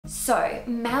So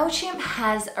MailChimp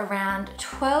has around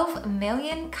 12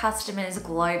 million customers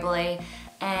globally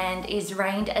and is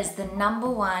ranked as the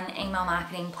 #1 email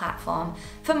marketing platform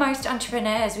for most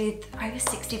entrepreneurs with over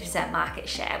 60% market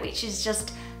share, which is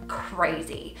just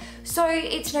crazy. So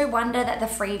it's no wonder that the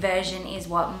free version is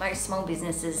what most small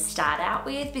businesses start out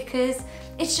with, because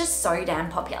it's just so damn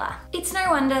popular. It's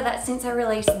no wonder that since I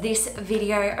released this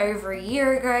video over a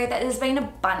year ago that there's been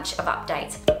a bunch of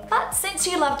updates. But since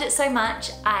you loved it so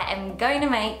much, I am going to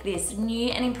make this new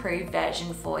and improved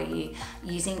version for you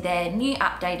using their new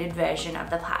updated version of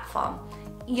the platform.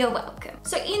 You're welcome.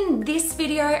 So in this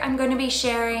video, I'm going to be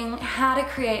sharing how to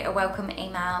create a welcome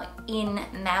email in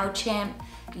MailChimp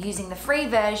using the free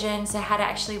version, so how to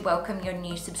actually welcome your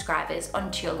new subscribers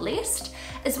onto your list,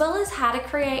 as well as how to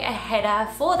create a header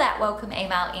for that welcome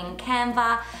email in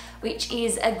Canva, which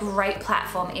is a great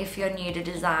platform if you're new to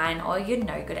design or you're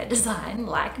no good at design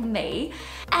like me.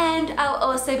 And I'll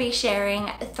also be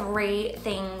sharing 3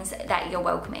 things that your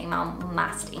welcome email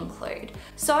must include.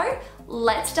 So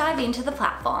let's dive into the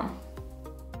platform.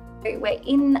 We're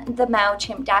in the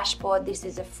MailChimp dashboard. This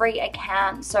is a free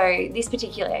account, so this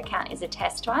particular account is a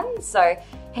test one, so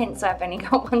hence I've only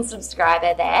got 1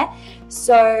 subscriber there.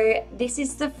 So this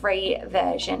is the free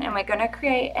version, and we're going to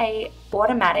create a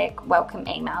automatic welcome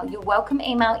email. Your welcome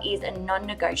email is a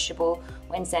non-negotiable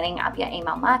when setting up your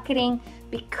email marketing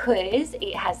because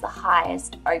it has the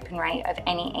highest open rate of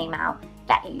any email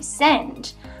that you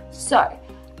send. So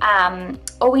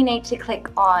all we need to click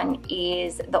on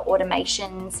is the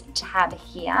automations tab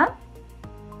here,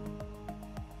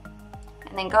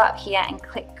 and then go up here and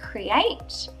click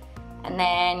create, and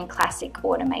then classic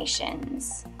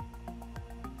automations,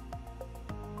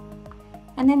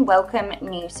 and then welcome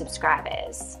new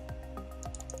subscribers.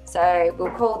 So we'll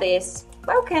call this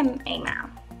welcome email.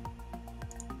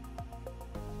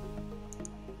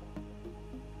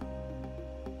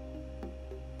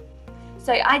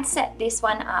 So I'd set this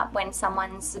one up when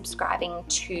someone's subscribing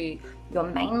to your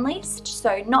main list.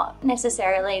 So not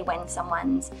necessarily when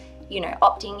someone's,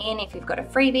 opting in if you've got a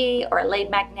freebie or a lead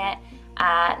magnet,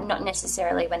 not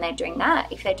necessarily when they're doing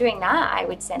that. If they're doing that, I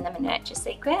would send them a nurture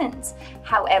sequence.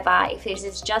 However, if this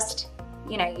is just,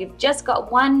 you've just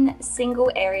got one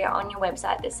single area on your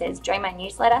website that says join my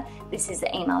newsletter, this is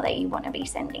the email that you want to be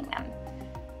sending them.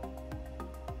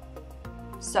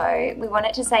 So we want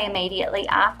it to say immediately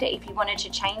after. If you wanted to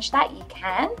change that, you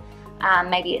can.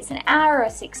 Maybe it's an hour or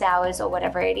 6 hours or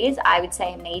whatever it is. I would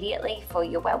say immediately for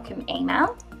your welcome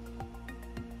email.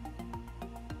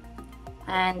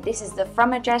 And this is the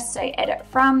from address, so edit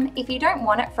from. If you don't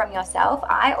want it from yourself,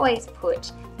 I always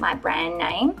put my brand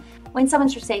name. When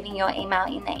someone's receiving your email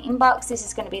in their inbox, this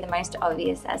is going to be the most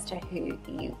obvious as to who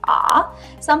you are.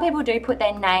 Some people do put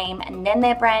their name and then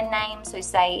their brand name. So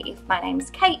say if my name's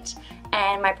Kate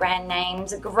and my brand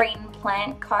name's Green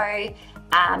Plant Co.,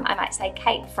 I might say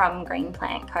Kate from Green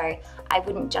Plant Co. I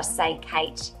wouldn't just say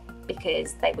Kate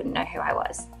because they wouldn't know who I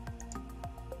was.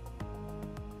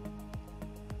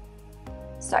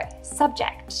 So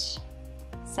subject,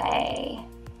 say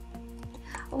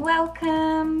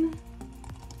welcome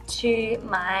to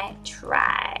my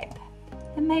tribe,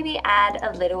 and maybe add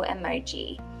a little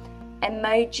emoji.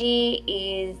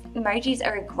 Emojis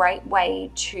are a great way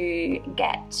to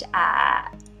get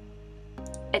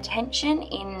attention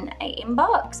in an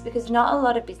inbox because not a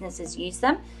lot of businesses use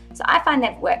them. So I find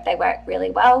they work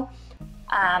really well.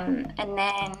 And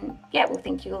then we'll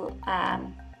think you'll I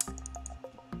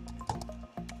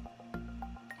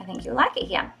think you'll like it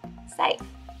here. Save.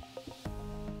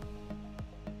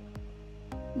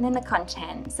 And then the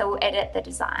content, so we'll edit the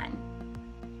design.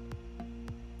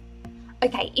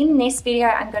 Okay, in this video,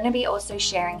 I'm going to be also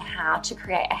sharing how to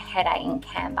create a header in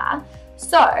Canva.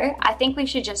 So I think we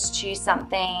should just choose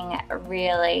something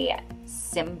really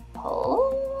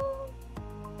simple.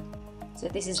 So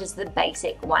this is just the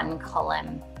basic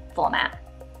 1-column format.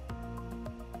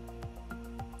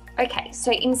 Okay,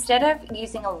 so instead of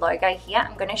using a logo here,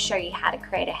 I'm going to show you how to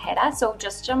create a header. So I'll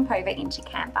just jump over into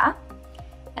Canva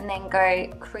and then go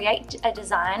create a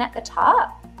design at the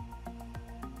top,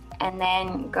 and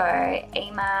then go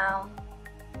email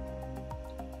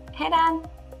header,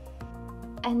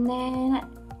 and then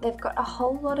they've got a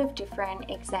whole lot of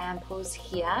different examples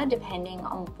here depending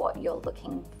on what you're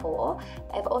looking for.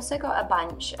 They've also got a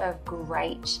bunch of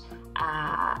great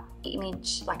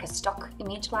image, like a stock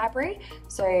image library,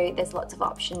 so there's lots of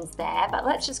options there, but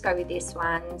let's just go with this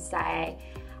one. Say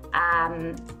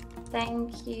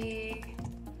thank you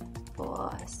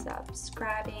for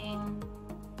subscribing.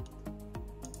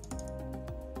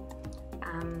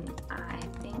 I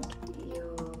think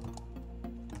you'll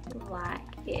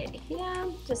like bit here,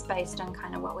 just based on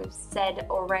kind of what we've said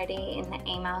already in the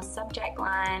email subject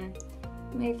line.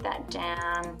 Move that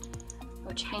down.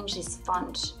 We'll change this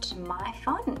font to my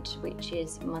font, which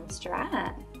is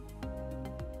Montserrat.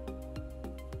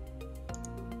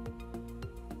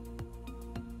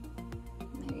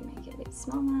 Maybe make it a bit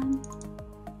smaller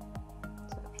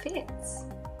so it fits.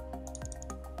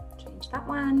 Change that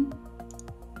one.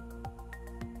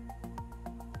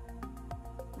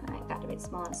 I'll make that a bit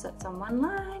smaller so it's on one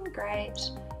line. Great,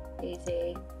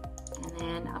 easy. And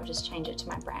then I'll just change it to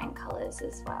my brand colors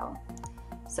as well.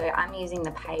 So I'm using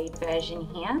the paid version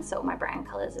here, so all my brand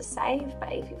colors are saved,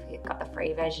 but if you've got the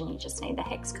free version, you just need the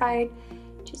hex code,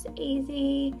 which is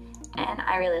easy. And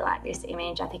I really like this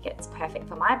image. I think it's perfect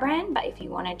for my brand, but if you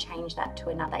want to change that to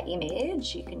another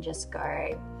image, you can just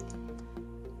go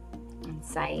and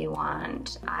say you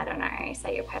want, I don't know,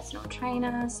 say you're a personal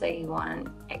trainer, so you want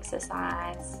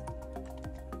exercise.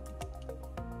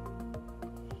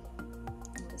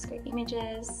 And just go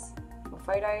images, or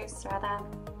photos rather.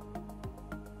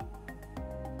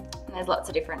 And there's lots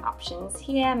of different options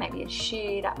here. Maybe a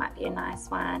shoe, that might be a nice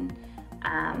one.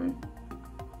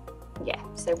 Yeah,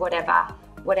 so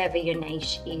whatever your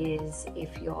niche is.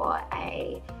 If you're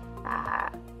a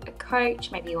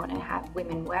coach, maybe you want to have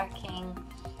women working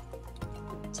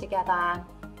together.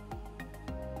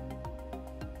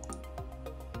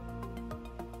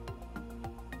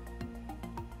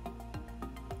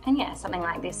 And yeah, something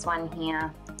like this one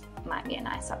here might be a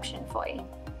nice option for you.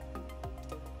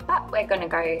 But we're going to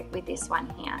go with this one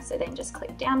here. So then just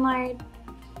click download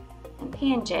and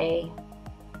PNG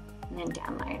and then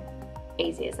download.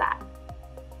 Easy as that.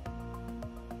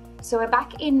 So we're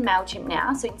back in MailChimp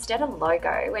now. So instead of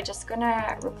logo, we're just going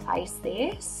to replace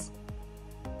this.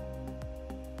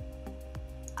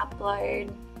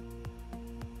 Upload.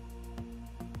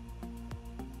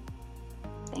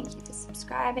 Thank you for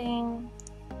subscribing.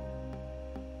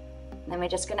 And then we're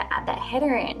just going to add that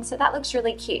header in. So that looks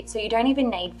really cute. So you don't even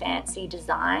need fancy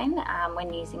design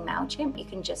when using MailChimp. You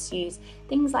can just use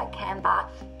things like Canva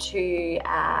to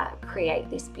create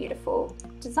this beautiful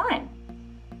design.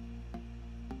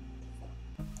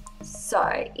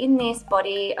 So in this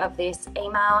body of this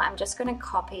email, I'm just going to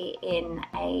copy in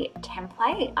a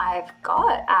template I've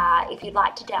got. If you'd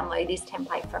like to download this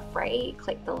template for free,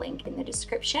 click the link in the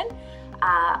description.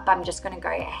 But I'm just going to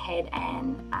go ahead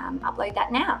and upload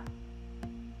that now.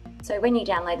 So when you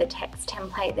download the text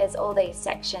template, there's all these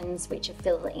sections which are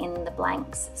fill in the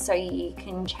blanks, so you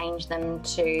can change them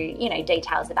to, you know,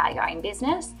 details about your own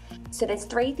business. So there's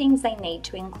 3 things they need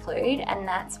to include, and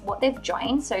that's what they've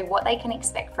joined, so what they can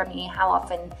expect from you, how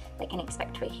often they can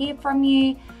expect to hear from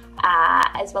you,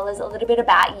 as well as a little bit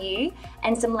about you,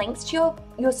 and some links to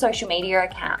your social media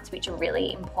accounts, which are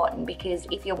really important, because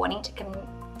if you're wanting to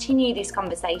continue this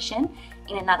conversation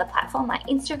in another platform like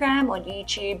Instagram or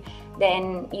YouTube,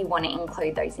 then you want to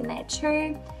include those in there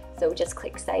too. So we'll just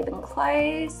click save and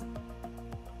close.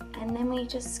 And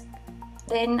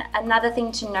then another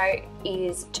thing to note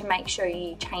is to make sure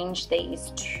you change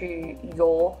these to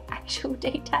your actual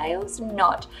details,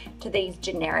 not to these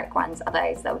generic ones,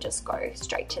 otherwise they'll just go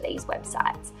straight to these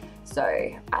websites. So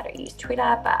I don't use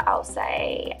Twitter, but I'll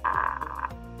say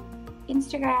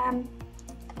Instagram,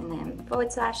 and then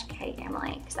 / Kate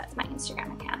Emiley, because that's my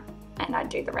Instagram account. And I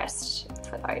do the rest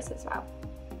for those as well.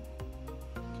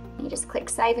 You just click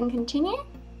save and continue.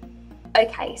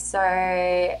 Okay,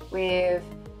 so we've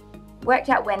worked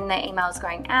out when the email is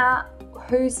going out,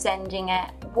 who's sending it,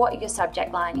 what your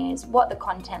subject line is, what the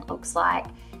content looks like.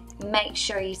 Make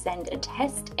sure you send a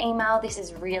test email. This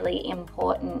is really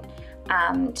important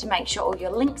to make sure all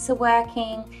your links are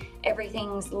working,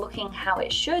 everything's looking how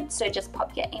it should. So just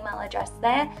pop your email address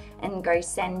there and go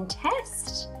send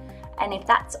test. And if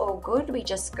that's all good, we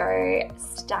just go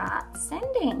start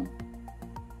sending.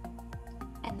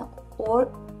 And the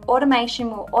automation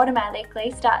will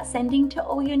automatically start sending to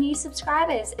all your new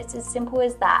subscribers. It's as simple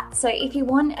as that. So if you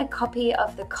want a copy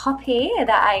of the copy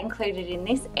that I included in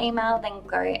this email, then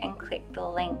go and click the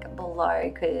link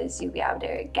below, because you'll be able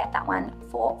to get that one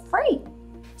for free.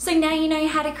 So now you know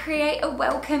how to create a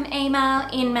welcome email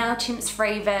in MailChimp's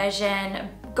free version.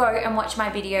 Go and watch my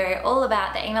video all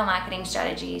about the email marketing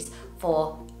strategies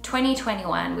for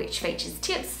 2021, which features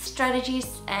tips,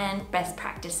 strategies, and best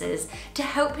practices to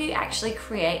help you actually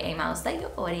create emails that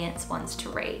your audience wants to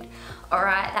read. All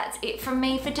right, that's it from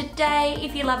me for today.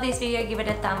 If you love this video, give it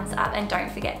a thumbs up and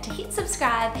don't forget to hit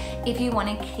subscribe if you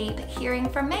want to keep hearing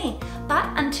from me. But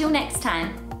until next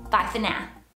time, bye for now.